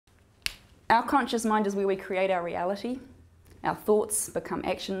Our conscious mind is where we create our reality. Our thoughts become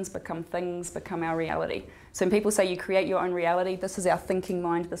actions, become things, become our reality. So when people say you create your own reality, this is our thinking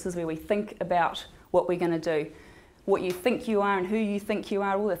mind. This is where we think about what we're going to do. What you think you are and who you think you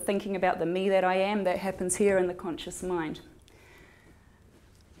are, all the thinking about the me that I am, that happens here in the conscious mind.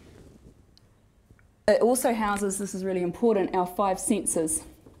 It also houses, this is really important, our 5 senses.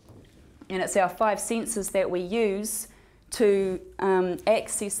 And it's our 5 senses that we use to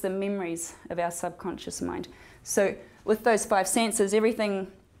access the memories of our subconscious mind. So with those 5 senses,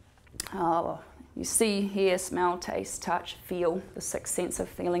 everything you see, hear, smell, taste, touch, feel, the 6th sense of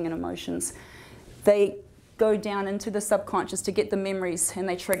feeling and emotions, they go down into the subconscious to get the memories, and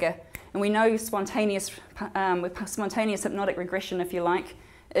they trigger. And we know spontaneous hypnotic regression, if you like,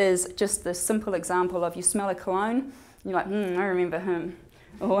 is just the simple example of you smell a cologne, and you're like, I remember him.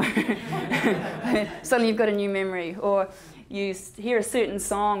 Or suddenly you've got a new memory. Or you hear a certain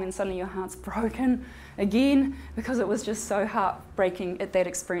song and suddenly your heart's broken again because it was just so heartbreaking at that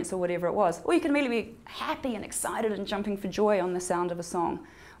experience or whatever it was. Or you can immediately be happy and excited and jumping for joy on the sound of a song.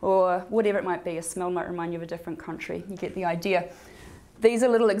 Or whatever it might be. A smell might remind you of a different country. You get the idea. These are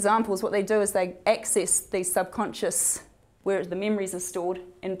little examples. What they do is they access these subconscious, where the memories are stored,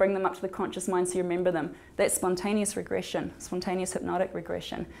 and bring them up to the conscious mind so you remember them. That's spontaneous regression, spontaneous hypnotic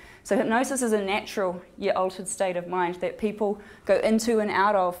regression. So hypnosis is a natural yet altered state of mind that people go into and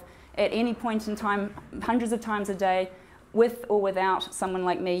out of at any point in time, hundreds of times a day, with or without someone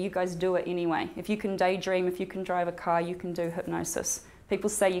like me. You guys do it anyway. If you can daydream, if you can drive a car, you can do hypnosis. People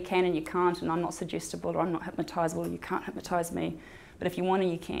say you can and you can't, and I'm not suggestible or I'm not hypnotizable, you can't hypnotize me. But if you want to,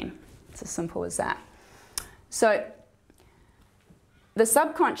 you can. It's as simple as that. So the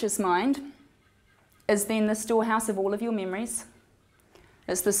subconscious mind is then the storehouse of all of your memories.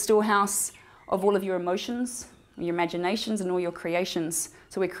 It's the storehouse of all of your emotions, your imaginations, and all your creations.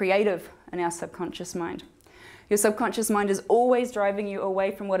 So we're creative in our subconscious mind. Your subconscious mind is always driving you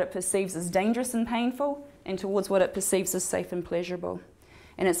away from what it perceives as dangerous and painful and towards what it perceives as safe and pleasurable.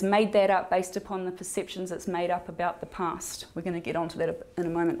 And it's made that up based upon the perceptions it's made up about the past. We're going to get onto that in a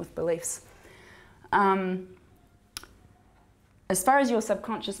moment with beliefs. As far as your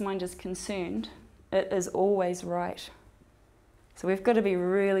subconscious mind is concerned, it is always right. So we've got to be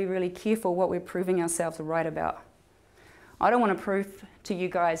really, really careful what we're proving ourselves right about. I don't want to prove to you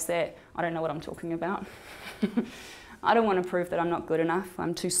guys that I don't know what I'm talking about. I don't want to prove that I'm not good enough,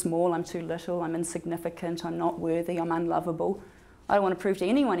 I'm too small, I'm too little, I'm insignificant, I'm not worthy, I'm unlovable. I don't want to prove to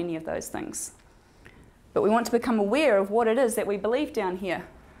anyone any of those things. But we want to become aware of what it is that we believe down here,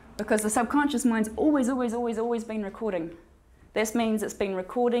 because the subconscious mind's always, always, always, always been recording. This means it's been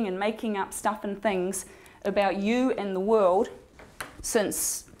recording and making up stuff and things about you and the world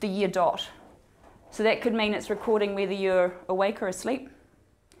since the year dot. So that could mean it's recording whether you're awake or asleep,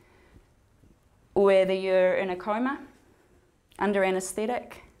 whether you're in a coma, under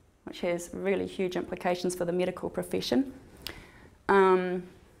anaesthetic, which has really huge implications for the medical profession.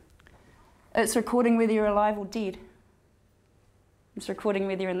 It's recording whether you're alive or dead. It's recording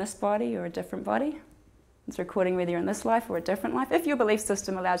whether you're in this body or a different body. It's recording whether you're in this life or a different life. If your belief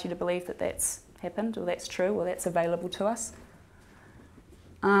system allows you to believe that that's happened or that's true or that's available to us.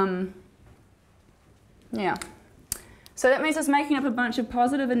 Yeah. So that means it's making up a bunch of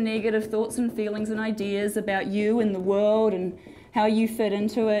positive and negative thoughts and feelings and ideas about you and the world and how you fit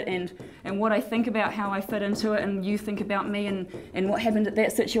into it and what I think about how I fit into it and you think about me and what happened at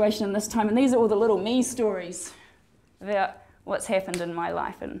that situation in this time. And these are all the little me stories about what's happened in my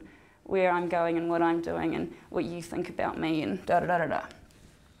life and where I'm going and what I'm doing and what you think about me and da-da-da-da-da.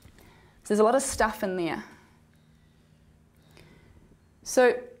 So there's a lot of stuff in there.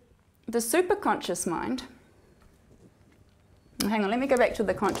 So the superconscious mind, hang on, let me go back to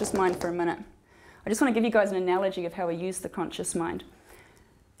the conscious mind for a minute. I just want to give you guys an analogy of how we use the conscious mind.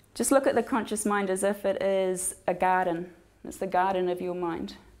 Just look at the conscious mind as if it is a garden. It's the garden of your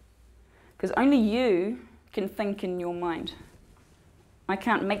mind. Because only you can think in your mind. I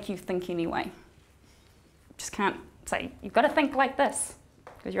can't make you think anyway. Just can't say, you've got to think like this.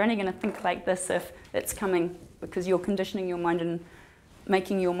 Because you're only going to think like this if it's coming because you're conditioning your mind and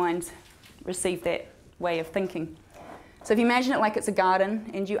making your mind receive that way of thinking. So if you imagine it like it's a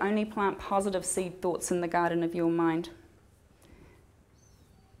garden and you only plant positive seed thoughts in the garden of your mind.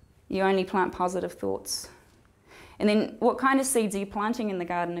 You only plant positive thoughts. And then what kind of seeds are you planting in the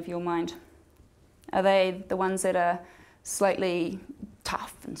garden of your mind? Are they the ones that are slightly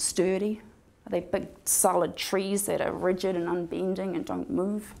tough and sturdy? Are they big solid trees that are rigid and unbending and don't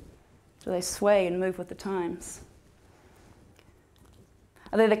move? Do they sway and move with the times?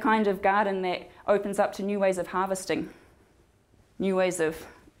 Are they the kind of garden that opens up to new ways of harvesting? New ways of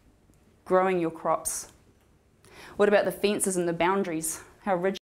growing your crops? What about the fences and the boundaries? How rigid